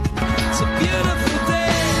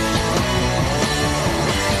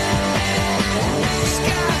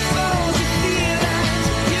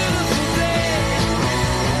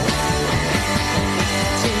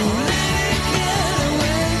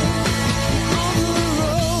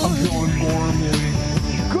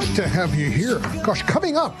Great to have you here. Gosh,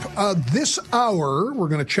 coming up this hour, we're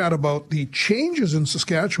going to chat about the changes in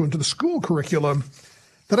Saskatchewan to the school curriculum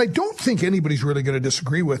that I don't think anybody's really going to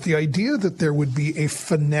disagree with. The idea that there would be a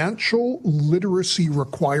financial literacy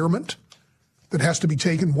requirement that has to be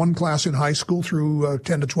taken one class in high school through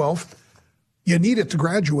 10 to 12. You need it to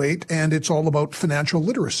graduate, and it's all about financial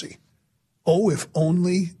literacy. Oh, if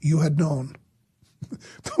only you had known.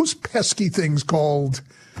 Those pesky things called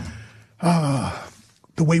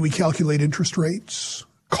the way we calculate interest rates,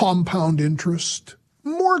 compound interest,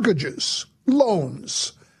 mortgages,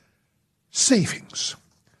 loans, savings.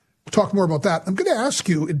 We'll talk more about that. I'm going to ask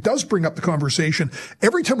you, it does bring up the conversation.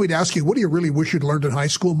 Every time we'd ask you, what do you really wish you'd learned in high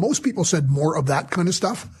school? Most people said more of that kind of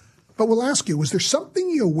stuff. But we'll ask you, was there something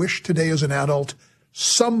you wish today as an adult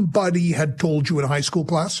somebody had told you in a high school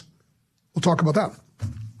class? We'll talk about that.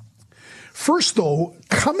 First, though,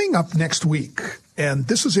 coming up next week, and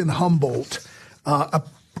this is in Humboldt, a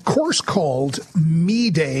course called ME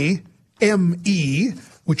Day, M-E,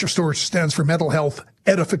 which of course stands for Mental Health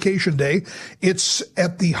Edification Day. It's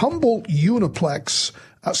at the Humboldt Uniplex,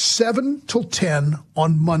 7 till 10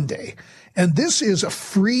 on Monday. And this is a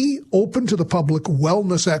free, open to the public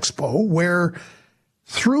wellness expo where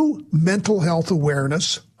through mental health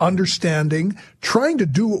awareness, understanding, trying to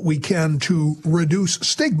do what we can to reduce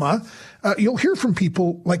stigma, you'll hear from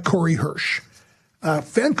people like Corey Hirsch,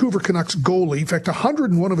 Vancouver Canucks goalie. In fact,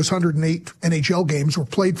 101 of his 108 NHL games were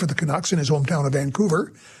played for the Canucks in his hometown of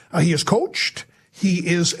Vancouver. He has coached. He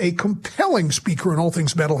is a compelling speaker on all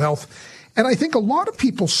things mental health. And I think a lot of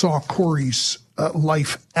people saw Corey's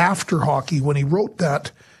life after hockey when he wrote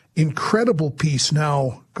that incredible piece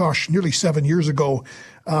now, nearly 7 years ago,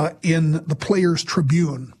 in the Players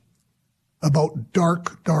Tribune about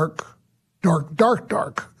dark.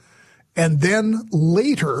 And then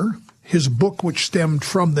later, his book, which stemmed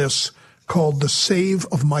from this, called The Save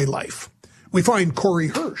of My Life. We find Corey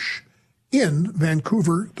Hirsch in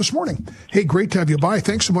Vancouver this morning. Hey, great to have you by.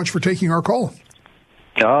 Thanks so much for taking our call.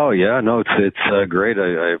 Oh, yeah, no, it's great.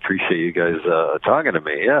 I appreciate you guys talking to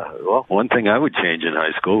me. Yeah, well, one thing I would change in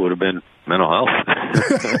high school would have been mental health.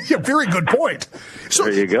 Yeah, very good point. So,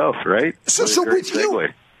 there you go, right? So with you,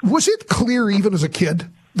 was it clear even as a kid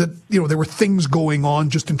that, there were things going on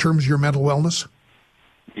just in terms of your mental wellness?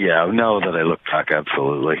 Yeah, now that I look back,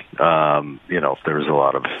 absolutely. There was a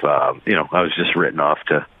lot of, I was just written off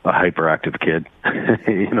to a hyperactive kid,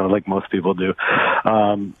 like most people do.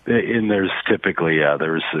 And there's typically, now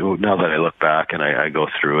that I look back and I go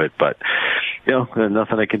through it, but, there's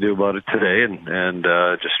nothing I can do about it today and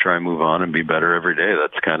just try and move on and be better every day.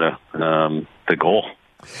 That's kind of the goal.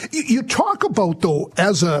 You talk about, though,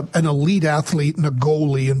 as an elite athlete and a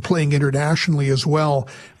goalie and playing internationally as well,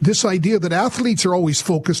 this idea that athletes are always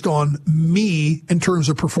focused on me in terms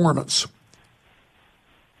of performance.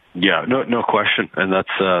 Yeah, no question, and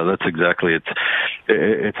that's exactly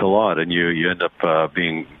it's a lot, and you end up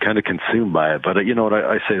being kind of consumed by it. But you know what,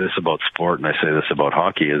 I say this about sport, and I say this about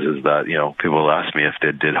hockey is that people ask me if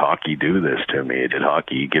did hockey do this to me? Did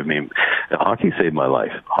hockey hockey saved my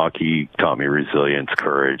life? Hockey taught me resilience,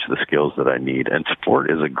 courage, the skills that I need, and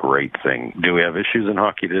sport is a great thing. Do we have issues in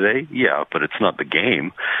hockey today? Yeah, but it's not the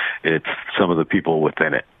game; it's some of the people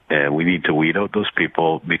within it, and we need to weed out those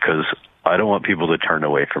people because I don't want people to turn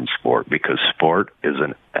away from sport because sport is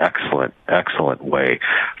an excellent, excellent way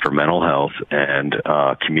for mental health and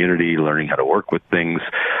community, learning how to work with things.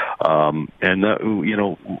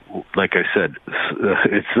 Like I said,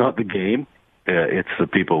 it's not the game. It's the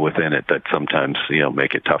people within it that sometimes,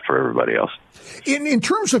 make it tough for everybody else. In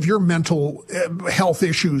terms of your mental health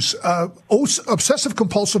issues, obsessive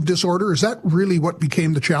compulsive disorder, is that really what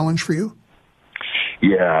became the challenge for you?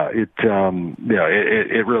 Yeah, it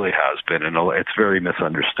really has been, and it's very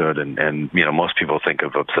misunderstood. And most people think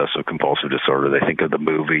of obsessive compulsive disorder. They think of the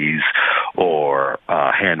movies or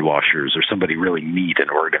hand washers or somebody really neat and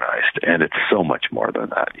organized, and it's so much more than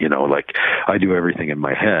that. Like I do everything in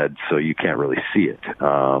my head, so you can't really see it.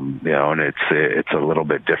 And it's a little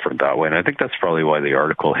bit different that way. And I think that's probably why the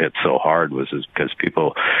article hit so hard is because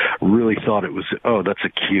people really thought it was, oh, that's a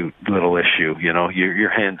cute little issue. Your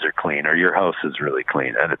hands are clean or your house is really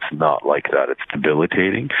clean, and it's not like that. It's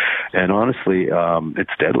debilitating, and honestly,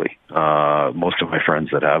 it's deadly. Most of my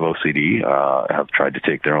friends that have OCD have tried to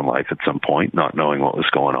take their own life at some point, not knowing what was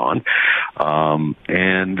going on,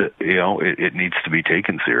 and it needs to be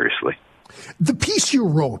taken seriously. The piece you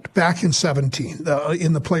wrote back in 17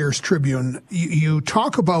 in the Players Tribune, you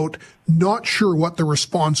talk about not sure what the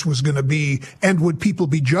response was going to be, and would people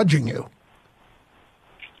be judging you?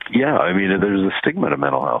 Yeah, I mean, there's a stigma to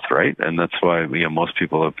mental health, right? And that's why, most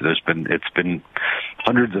people have, it's been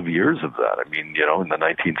hundreds of years of that. I mean, in the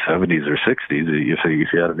 1970s or 60s, if you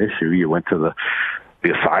had an issue, you went to the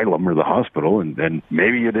asylum or the hospital, and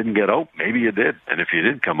maybe you didn't get out, maybe you did. And if you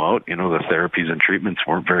did come out, the therapies and treatments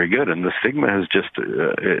weren't very good. And the stigma has just,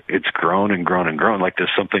 it's grown and grown and grown, like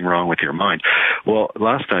there's something wrong with your mind. Well,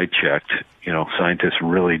 last I checked, scientists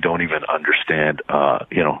really don't even understand,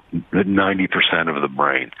 90% of the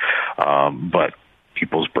brain. But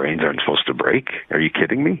people's brains aren't supposed to break. Are you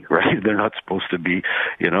kidding me? Right? They're not supposed to be,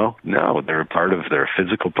 no, they're a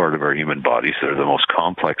physical part of our human bodies. They're the most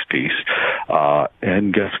complex piece.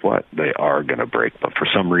 And guess what? They are going to break. But for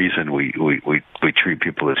some reason, we treat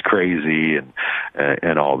people as crazy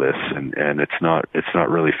and all this. And it's not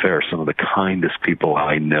really fair. Some of the kindest people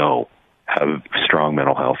I know have strong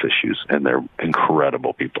mental health issues, and they're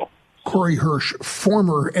incredible people. Corey Hirsch,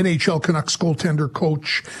 former NHL Canucks goaltender,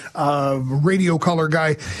 coach, radio color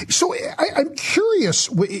guy. So I'm curious,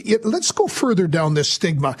 let's go further down this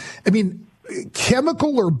stigma. I mean,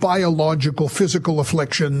 chemical or biological physical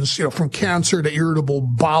afflictions, from cancer to irritable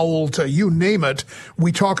bowel to you name it,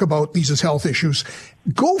 we talk about these as health issues.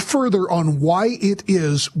 Go further on why it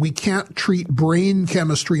is we can't treat brain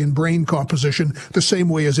chemistry and brain composition the same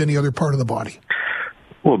way as any other part of the body.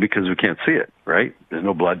 Well, because we can't see it, right? There's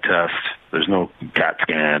no blood test. There's no CAT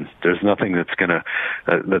scan. There's nothing that's gonna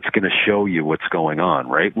show you what's going on,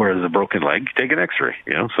 right? Whereas a broken leg, take an X-ray.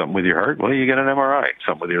 Something with your heart, well, you get an MRI.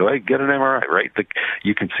 Something with your leg, get an MRI, right?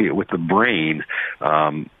 You can see it. With the brain.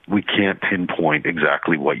 We can't pinpoint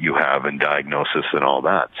exactly what you have and diagnosis and all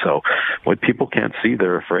that. So what people can't see,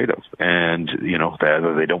 they're afraid of. And,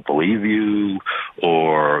 either they don't believe you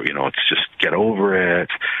or, it's just get over it.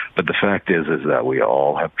 But the fact is that we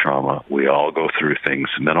all have trauma. We all go through things.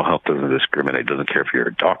 Mental health doesn't discriminate. It doesn't care if you're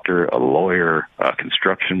a doctor, a lawyer, a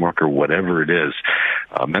construction worker, whatever it is.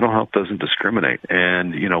 Mental health doesn't discriminate.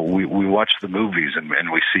 And, we watch the movies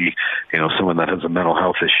and we see, someone that has a mental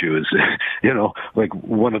health issue is, like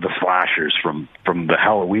one of the slashers from the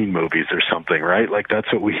Halloween movies or something, right? Like that's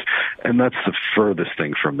and that's the furthest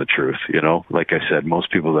thing from the truth, Like I said, most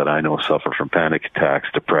people that I know suffer from panic attacks,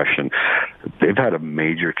 depression. They've had a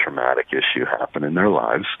major traumatic issue happen in their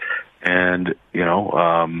lives. And,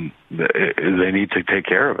 they need to take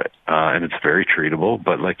care of it. And it's very treatable.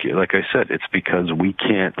 But like I said, it's because we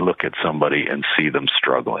can't look at somebody and see them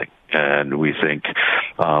struggling. And we think,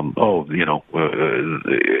 what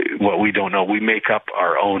we don't know, we make up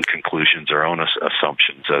our own conclusions, our own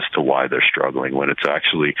assumptions as to why they're struggling when it's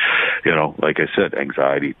actually, like I said,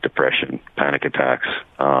 anxiety, depression, panic attacks.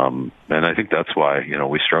 And I think that's why,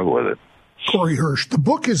 we struggle with it. Corey Hirsch. The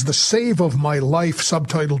book is The Save of My Life,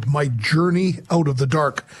 subtitled My Journey Out of the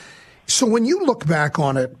Dark. So when you look back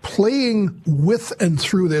on it, playing with and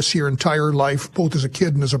through this your entire life, both as a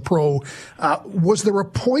kid and as a pro, was there a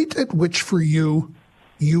point at which for you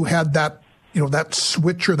had that, that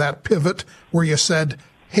switch or that pivot where you said,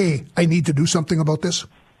 hey, I need to do something about this?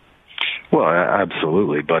 Well,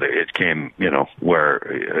 absolutely, but it came, where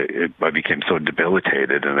I became so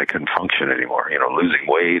debilitated and I couldn't function anymore. Losing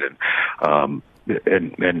weight and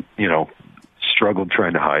struggled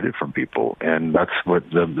trying to hide it from people, and that's what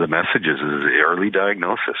the message is early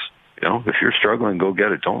diagnosis. If you're struggling, go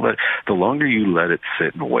get it. Don't let the longer you let it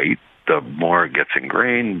sit and wait, the more it gets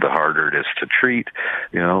ingrained, the harder it is to treat,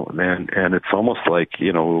 and it's almost like,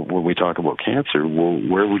 when we talk about cancer, well,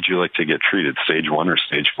 where would you like to get treated? Stage 1 or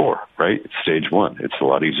stage 4, right? It's stage 1. It's a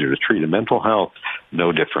lot easier to treat. And mental health,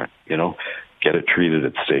 no different, get it treated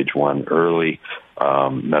at stage 1 early.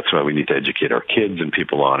 That's why we need to educate our kids and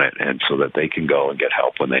people on it, and so that they can go and get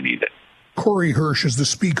help when they need it. Corey Hirsch is the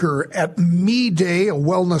speaker at Me Day, a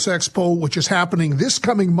wellness expo, which is happening this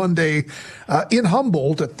coming Monday in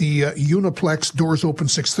Humboldt at the Uniplex. Doors open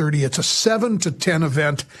 6:30. It's a 7 to 10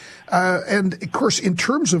 event. And, of course, in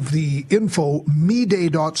terms of the info,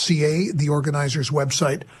 meday.ca, the organizer's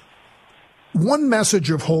website. One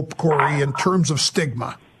message of hope, Corey, in terms of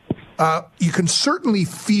stigma. You can certainly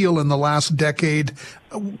feel in the last decade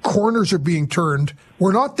corners are being turned.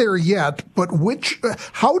 We're not there yet, but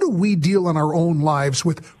how do we deal in our own lives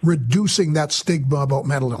with reducing that stigma about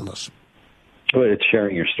mental illness? Well, it's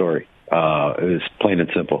sharing your story. It's plain and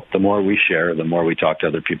simple. The more we share, the more we talk to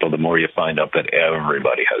other people, the more you find out that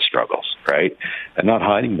everybody has struggles, right? And not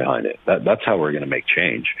hiding behind it. That's how we're going to make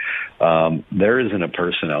change. There isn't a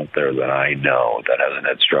person out there that I know that hasn't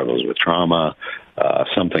had struggles with trauma,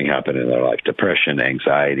 something happened in their life, depression,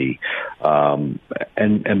 anxiety.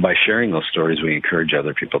 And by sharing those stories, we encourage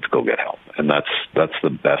other people to go get help. And that's the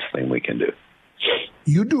best thing we can do.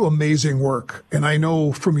 You do amazing work, and I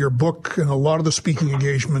know from your book and a lot of the speaking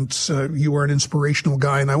engagements, you are an inspirational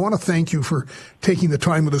guy, and I want to thank you for taking the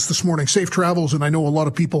time with us this morning. Safe travels, and I know a lot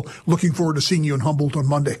of people looking forward to seeing you in Humboldt on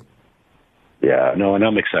Monday. Yeah, no, and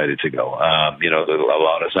I'm excited to go. A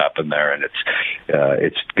lot has happened there, and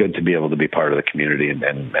it's good to be able to be part of the community,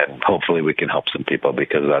 and hopefully we can help some people,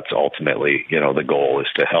 because that's ultimately, the goal is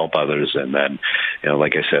to help others. And then,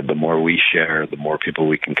 like I said, the more we share, the more people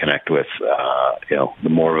we can connect with, the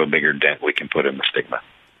more of a bigger dent we can put in the stigma.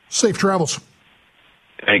 Safe travels.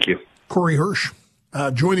 Thank you. Corey Hirsch,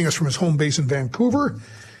 joining us from his home base in Vancouver.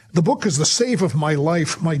 The book is The Save of My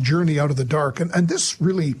Life, My Journey Out of the Dark. And this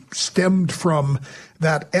really stemmed from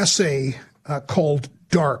that essay called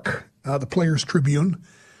Dark, the Players' Tribune.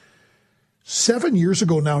 7 years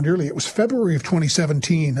ago now, nearly, it was February of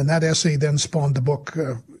 2017, and that essay then spawned the book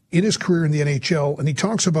in his career in the NHL. And he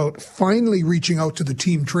talks about finally reaching out to the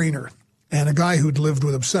team trainer, and a guy who'd lived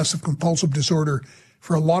with obsessive-compulsive disorder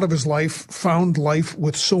for a lot of his life, found life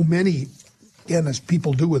with so many, again, as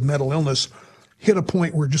people do with mental illness, hit a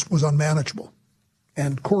point where it just was unmanageable.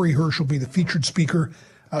 And Corey Hirsch will be the featured speaker.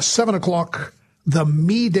 7 o'clock, the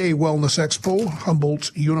Me Day Wellness Expo,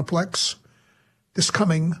 Humboldt Uniplex, this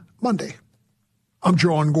coming Monday. I'm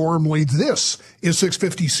John Gormley. This is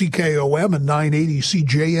 650 CKOM and 980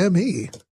 CJME.